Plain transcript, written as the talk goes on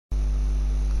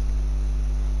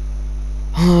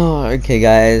Okay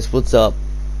guys, what's up?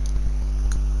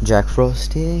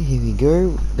 JackFrost here we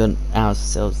go. Got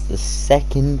ourselves the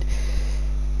second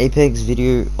Apex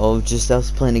video of just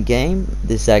us playing a game.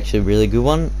 This is actually a really good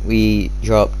one. We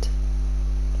dropped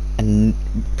a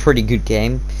pretty good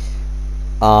game.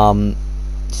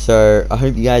 So I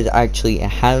hope you guys actually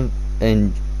have,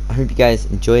 and I hope you guys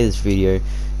enjoy this video.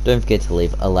 Don't forget to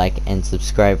leave a like and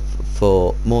subscribe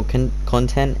for more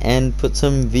content, and put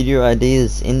some video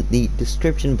ideas in the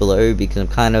description below, because I'm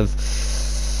kind of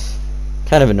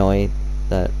annoyed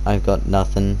that I've got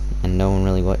nothing and no one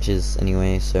really watches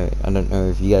anyway, so I don't know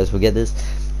if you guys will get this.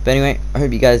 But anyway, I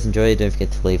hope you guys enjoy it. Don't forget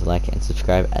to leave a like and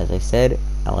subscribe, as I said,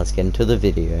 and let's get into the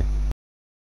video.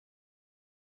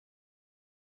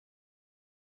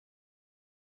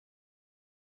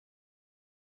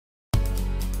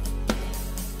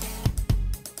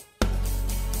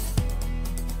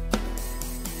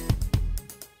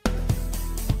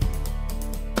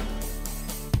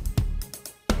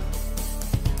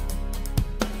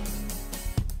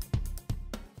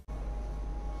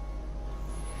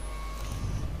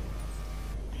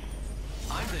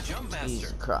 I'm the jump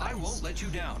master. I won't let you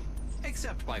down,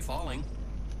 except by falling.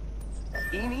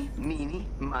 Eeny, meeny,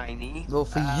 miny. Well,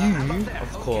 for you,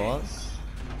 of course.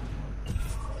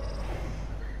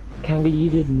 Kanga, you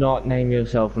did not name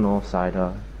yourself an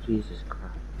All-Sider. Jesus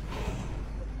Christ.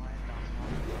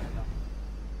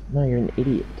 No, you're an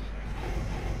idiot.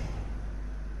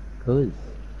 Good.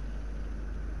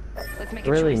 Let's make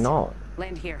a Really choice. not.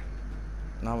 Land here.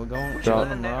 No, we're going Drop.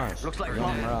 on Mirage. Looks like We're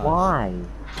going Mirage. Why?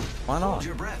 Why not? Hold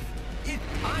your breath.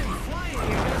 I'm flying.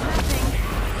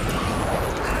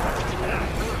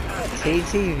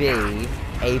 TTV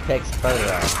Apex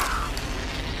Predator.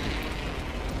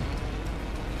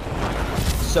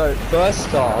 So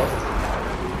first off,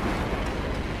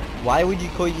 why would you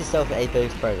call yourself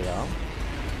Apex Predator?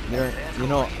 You're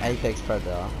not Apex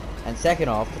Predator. And second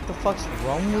off, what the fuck's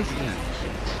wrong with you?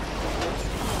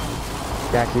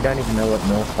 Jack, you don't even know what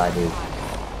Northside is.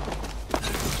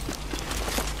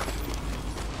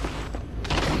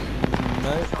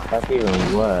 No. That's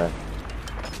even worse.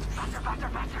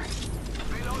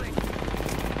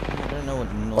 I don't know what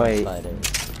Wait. Northside is.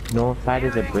 Northside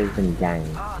is a Brisbane gang.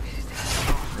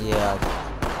 Yeah.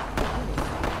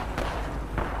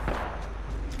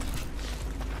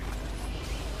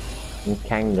 And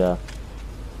Kanga,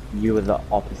 you were the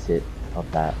opposite of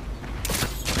that.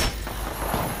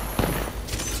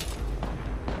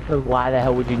 So why the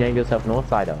hell would you name yourself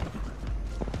Northsider?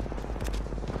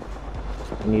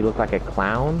 And you look like a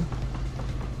clown?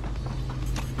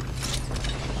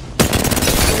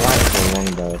 Why so long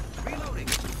though?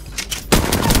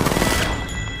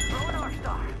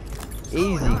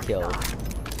 Easy kill.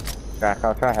 Jack,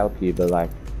 I'll try to help you, but like...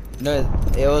 No,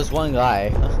 it was one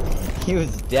guy. He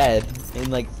was dead in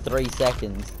like 3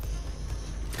 seconds.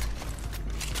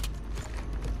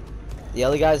 The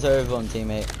other guy's over on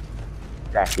teammate.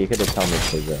 Jack, you could have told me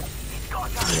to you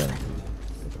know,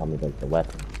 tell me there's the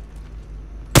weapon.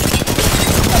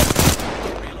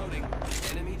 Reloading.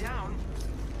 Enemy down.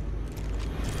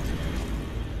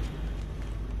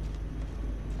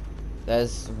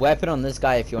 There's a weapon on this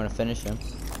guy if you want to finish him.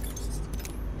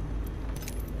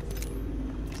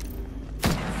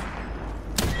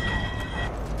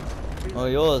 Oh,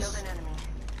 yours.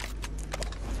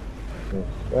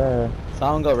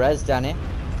 Someone got res down here.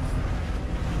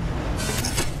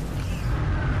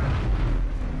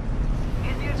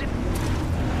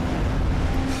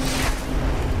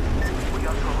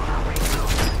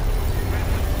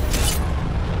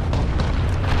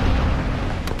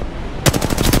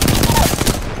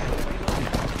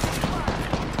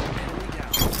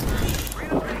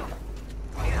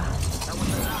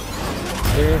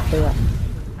 Seriously? I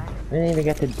didn't even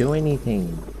get to do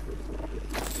anything.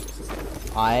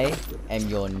 I am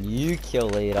your new kill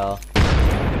leader.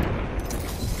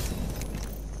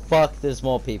 Fuck, there's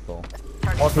more people.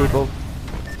 More people.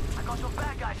 I got some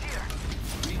bad guys here.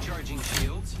 Recharging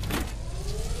shields.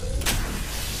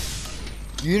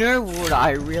 You know what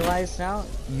I realize now?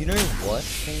 You know what,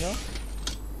 Kinga?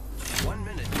 1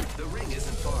 minute. The ring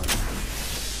isn't far.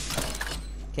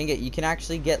 Kinga, you can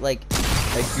actually get like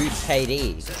a good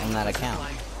KD on that account.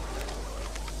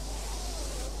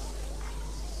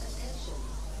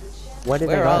 Where did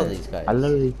Where they go? are these guys? I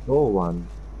literally saw one.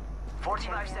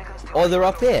 45 seconds to Oh, they're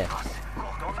up here.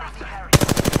 don't let me carry.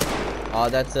 Oh,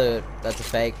 that's a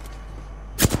fake.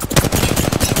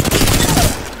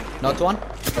 Not one.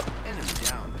 Enemy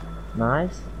down.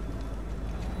 Nice.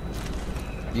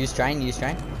 Use train. Use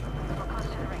train. We're close to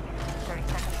the ring. 30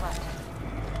 seconds left.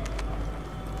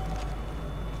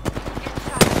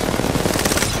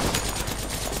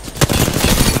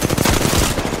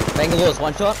 Bangalores,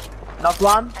 one shot. Knock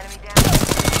one. Enemy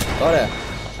down. Got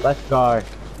her. Let's go.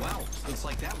 Wow, looks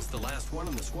like that was the last one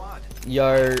in the squad.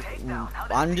 Yo,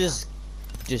 I'm just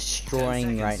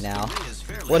destroying right now.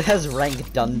 What has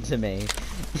rank done to me?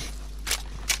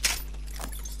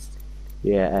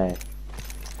 Yeah.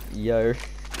 Yo.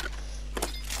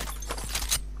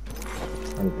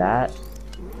 I need that.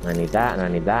 I need that, and I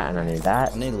need that, and I need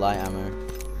that. I need light ammo.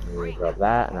 I need to grab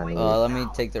that, and I need. Let me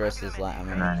take the rest of this light And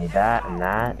ammo. I need that, and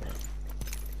that.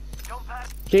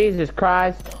 Jesus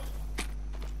Christ! How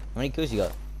many kills you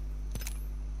got?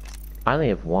 I only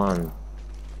have one.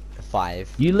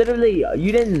 5. You literally,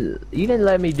 you didn't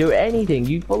let me do anything.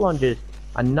 You full on just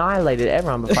annihilated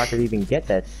everyone before I could even get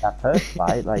that first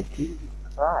fight. Like, Jesus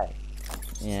Christ.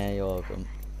 Yeah, you're welcome.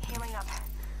 Healing up.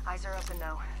 Eyes are open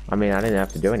though. I mean, I didn't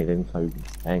have to do anything, so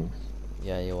thanks.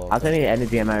 Yeah, you're I'll welcome. send you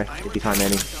energy ammo if you find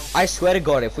any. I swear to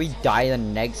God, if we die in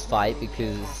the next fight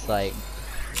because, like,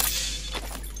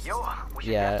 Yo, we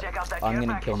should yeah, check out that I'm care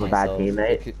gonna kill package. a bad myself.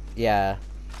 teammate. Yeah,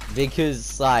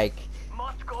 because, like,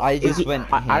 Must go. I Is just he,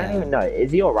 went. I don't even know.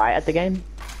 Is he alright at the game?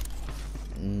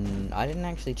 I didn't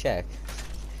actually check.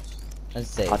 Let's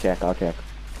see. I'll check.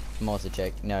 I'm also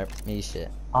check. No, he's shit.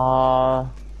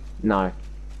 No.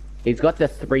 He's got the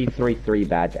 333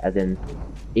 badge, as in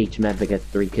each member gets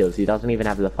 3 kills. He doesn't even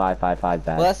have the 555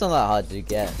 badge. Well, that's not that hard to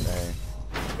get, though.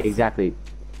 Exactly.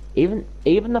 Even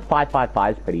the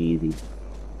 555 is pretty easy.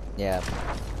 Yeah.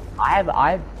 I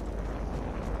have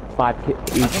 5 kills.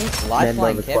 I think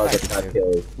lifeline care package 5 too.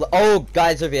 kills. Oh,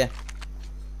 guys over here.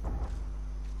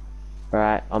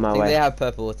 Alright, on my I think way. they have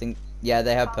purple. I think. Yeah,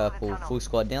 they have Follow the purple. tunnel. Full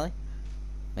squad nearly.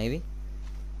 Maybe.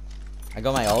 I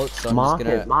got my ult, so I'm Mark just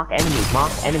gonna. it. Mark enemies.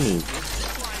 Mark enemies.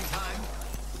 Flying time.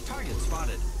 Target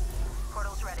spotted.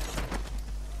 Portal's ready.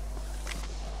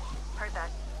 Heard that.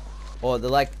 Oh, they're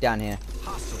like down here.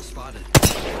 Hostile spotted.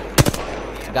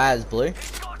 The guy has blue.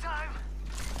 Go time.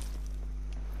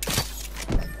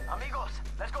 Amigos,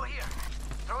 let's go here.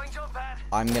 Throwing jump pad.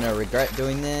 I'm gonna regret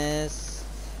doing this.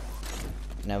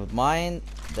 Never mind.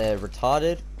 They're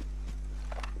retarded.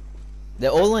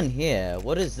 They're all in here.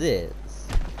 What is this?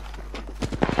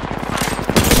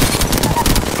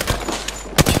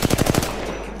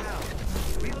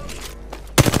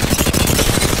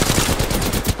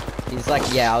 He's like,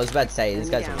 yeah, I was about to say, this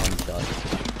guy's a one shot.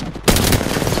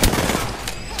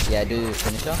 Yeah, do the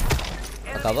finisher.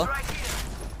 A cover. Right here.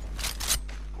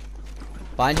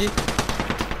 Behind you.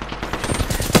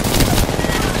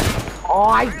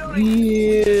 Oh,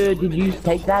 yeah. Did you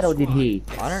take that or did he?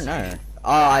 I don't know.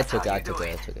 Oh, I took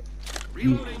it.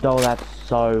 You stole that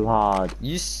so hard.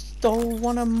 You stole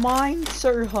one of mine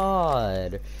so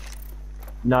hard.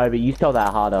 No, but you stole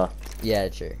that harder. Yeah,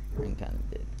 true. I kind of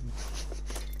did.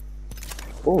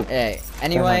 Oh. Hey,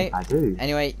 anyway, I do.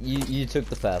 anyway, you took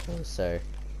the purple, so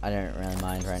I don't really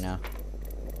mind right now.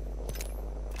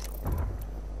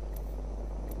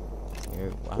 Why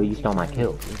Well, you would stole my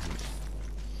kill kill. me?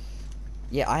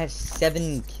 Yeah, I have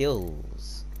 7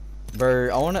 kills. Bro,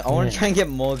 I wanna try and get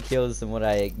more kills than what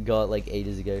I got like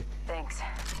ages ago. Thanks.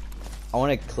 I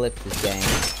wanna clip this game.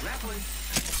 Grappling.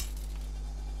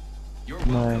 You're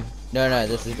No. welcome. No,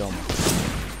 this is going.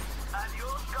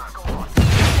 Adios, cargo.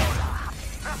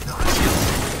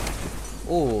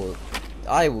 Oh,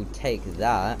 I will take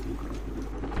that.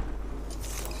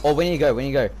 Oh, when you go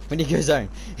zone.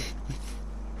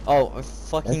 Oh, I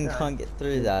fucking That's can't get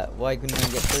through that. Why couldn't I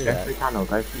get through Go that? through tunnel.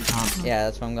 Go through tunnel. Yeah,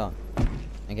 that's where I'm going.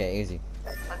 Okay, easy.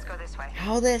 Let's go this way.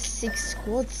 How are there 6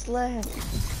 squads left?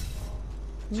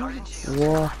 Sergeant Shield.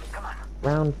 What? Come on.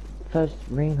 Round first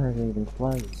ring hasn't even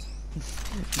closed.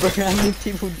 Bro, how many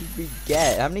people did we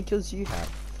get? How many kills do you have?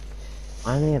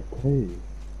 I only have 2.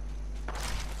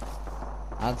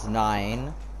 That's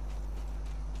 9.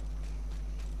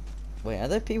 Wait, are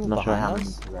there people I'm not sure how behind many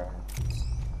us? there are.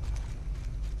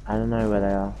 I don't know where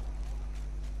they are.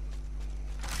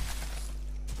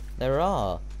 There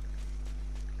are.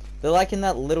 They're like in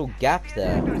that little gap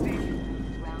there.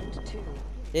 Round 2.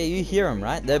 Yeah, you hear them,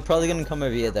 right? They're probably gonna come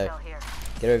over here though. Still here.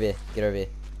 Get over here. Get over here.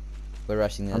 We're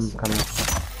rushing this. I'm coming.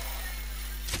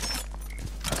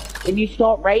 Can you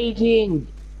stop raging?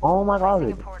 Oh my Placing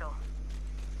a god. portal.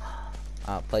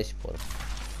 Place your portal.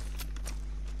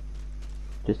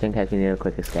 Just in case we need a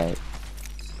quick escape.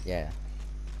 Yeah.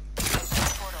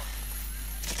 Portal.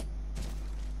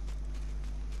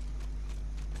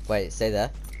 Wait, stay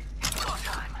there. Go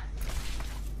time.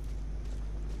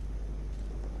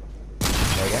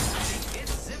 There we go.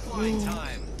 It's zipline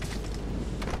time.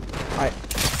 Alright.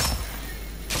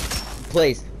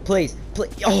 Please.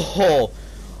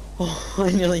 Oh, I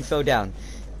nearly fell down.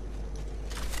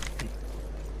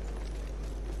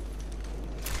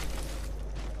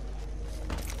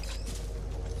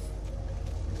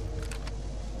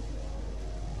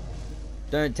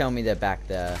 Don't tell me they're back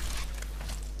there.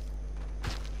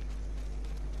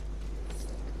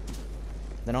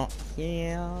 They're not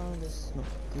here. This is not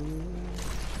good.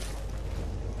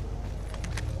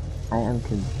 I am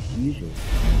confused.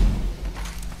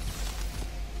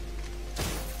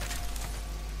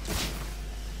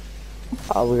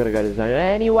 Oh, we're gonna go to the zone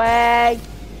anyway!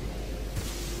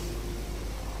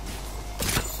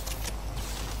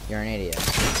 You're an idiot.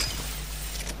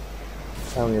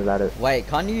 Tell me about it. Wait,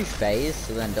 can't you phase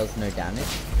so then it does no damage?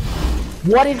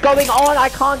 What is going on? I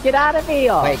can't get out of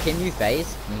here! Wait, can you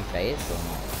phase? Can you phase or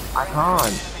not? I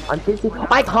can't. I'm busy.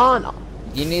 I can't!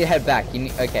 You need to head back. You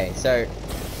need. Okay, so.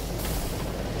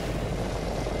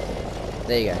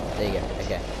 There you go. There you go.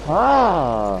 Okay.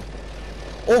 Ah!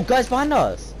 Oh, guys behind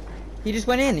us! He just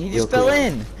went in. He just fell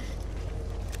in.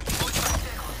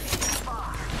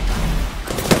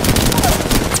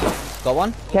 Got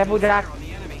one? Careful, Jack.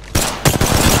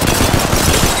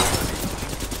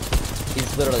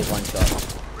 He's literally one shot.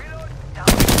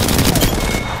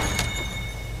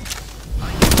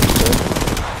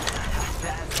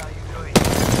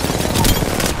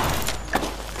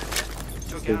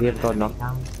 Does he have got knocked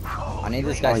down? I need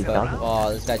this guy he to doesn't.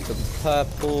 Oh, this guy took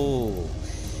purple.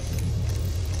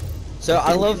 So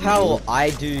I love how I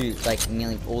do like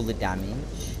nearly all the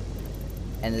damage,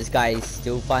 and this guy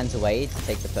still finds a way to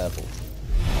take the purple.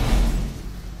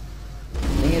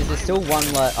 Thing is, there's still one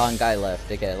guy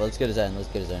left. Okay, let's go to zone. Let's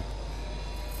go to zone.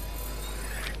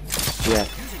 Yeah.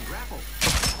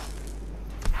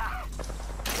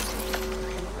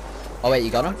 Oh wait,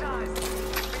 you got him?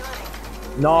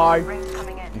 No! Rings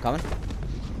coming in. I'm coming.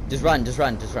 Just run, just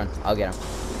run, just run. I'll get him.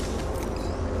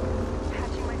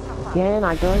 Patching myself up. Again,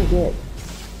 I don't get.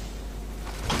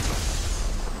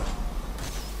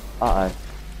 Uh oh.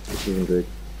 This isn't good.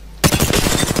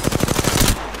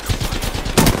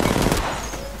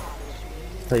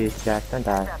 Please, Jack, don't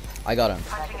die. I got him.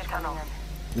 Patching a tunnel.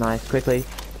 Nice, quickly.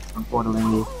 I'm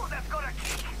portaling you.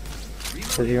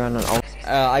 Because you're on an ult.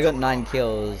 I got 9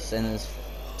 kills and there's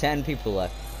 10 people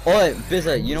left. Oh,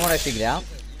 Bizza, you know what I figured out?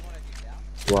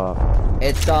 Wow.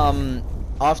 It's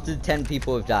after 10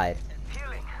 people have died.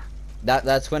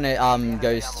 That's when it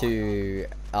goes to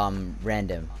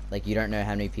random. Like you don't know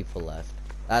how many people left.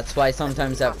 That's why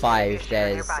sometimes at 5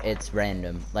 it's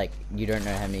random. Like you don't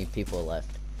know how many people are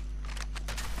left.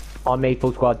 On me,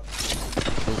 full squad.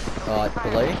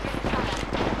 Below you?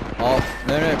 Oh,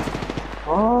 no.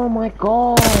 Oh my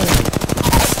god!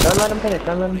 Don't let him finish,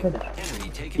 don't let him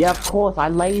finish. Yeah, of course, I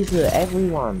laser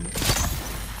everyone.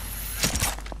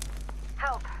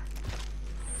 Help.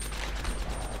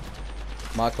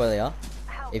 Mark where they are,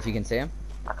 if you can see them.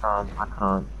 I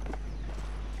can't.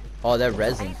 Oh, they're I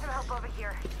resin. need some help over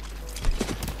here.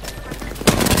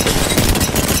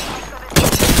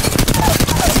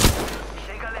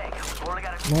 Shake a leg. Only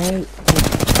got a Mate,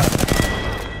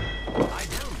 I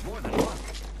downed more than one.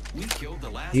 We killed the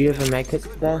last do you ever member make it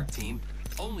of the there? work team.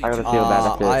 Only I gotta two feel bad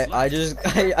after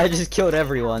this. I just killed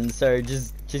everyone, so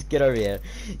just get over here.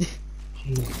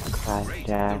 Jesus Christ, Great,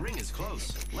 the Jack. ring is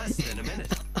close. Less than a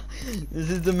minute. This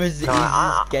is the most No,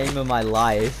 easiest game of my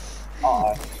life.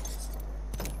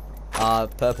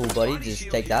 Purple body, Body just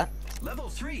shield take here. that. Level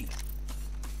 3.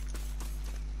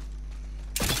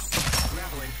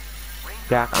 Grappling.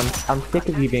 Jack, I'm sick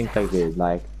of you being so good.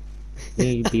 Like, you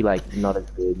need to be like not as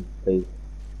good, please.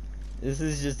 This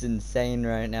is just insane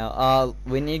right now.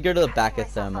 We need to go to the back of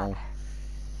thermal.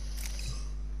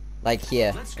 Like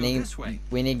here. Let's go this way.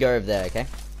 We need to go over there, okay?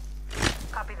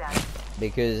 Copy that.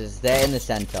 Because they're in the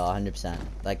center, 100%.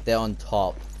 Like they're on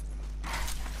top,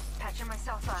 Patching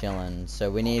myself up. chilling.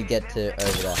 So we need to get to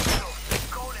over there.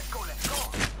 let's go.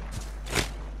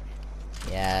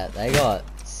 Yeah, they got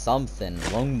something.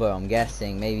 Longbow, I'm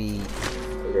guessing. Maybe.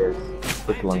 It is.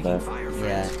 Quick one though.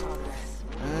 Yeah. Heads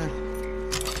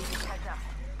up.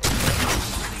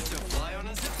 Fly on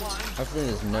a zip line. Hopefully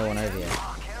there's no one over here.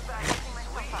 Patching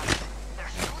myself up. They're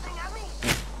shooting at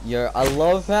me. I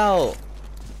love how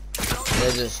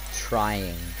they're just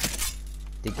trying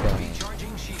to kill me.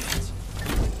 Charging shields.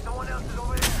 Someone else is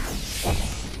over there.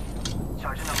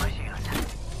 Charging up my shield.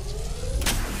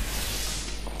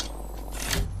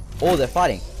 Oh, they're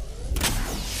fighting.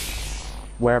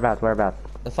 Whereabouts?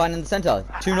 They're fighting in the center.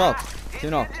 2 knocked. 2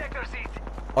 knocked. Ejector seat.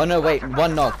 Oh no, wait.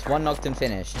 1 knocked. 1 knocked and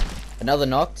finished. Another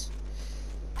knocked.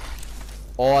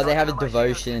 Oh, they have a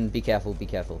devotion. Be careful. Be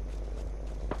careful.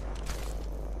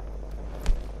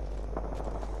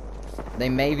 They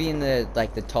may be in the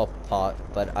the top part,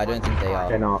 but I don't think they are.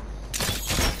 They're not.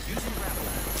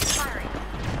 Firing.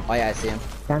 Oh yeah, I see him.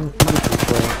 Damn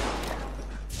people.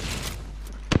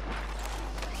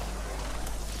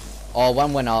 Oh,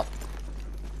 1 went up.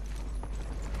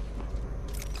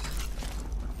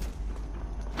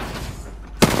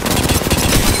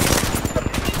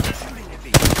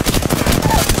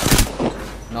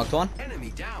 Knocked one.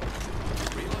 Enemy down.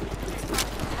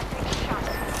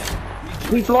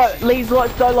 He's low, Lee's low,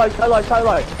 so low, so low, so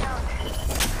low.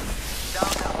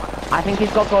 I think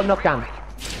he's got knockdown.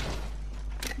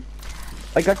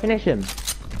 I go finish him.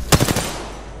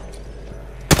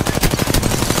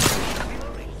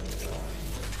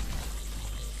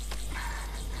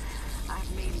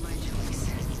 I've made my choice,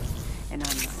 and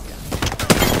I'm not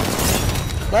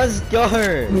done. Let's go.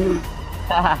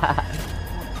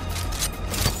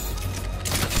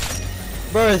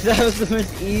 Bro, that was the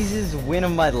most easiest win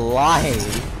of my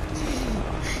life.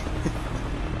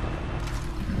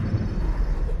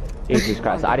 Jesus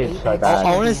Christ, I did so bad.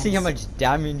 I want to see how much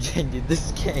damage I did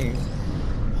this game.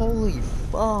 Holy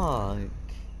fuck.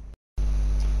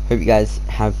 Hope you guys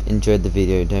have enjoyed the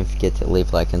video. Don't forget to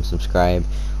leave a like and subscribe.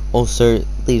 Also,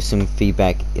 leave some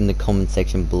feedback in the comment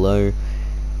section below.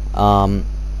 And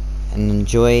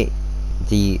enjoy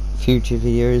the future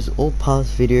videos or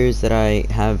past videos that I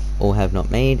have or have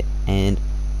not made. And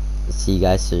see you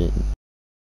guys soon.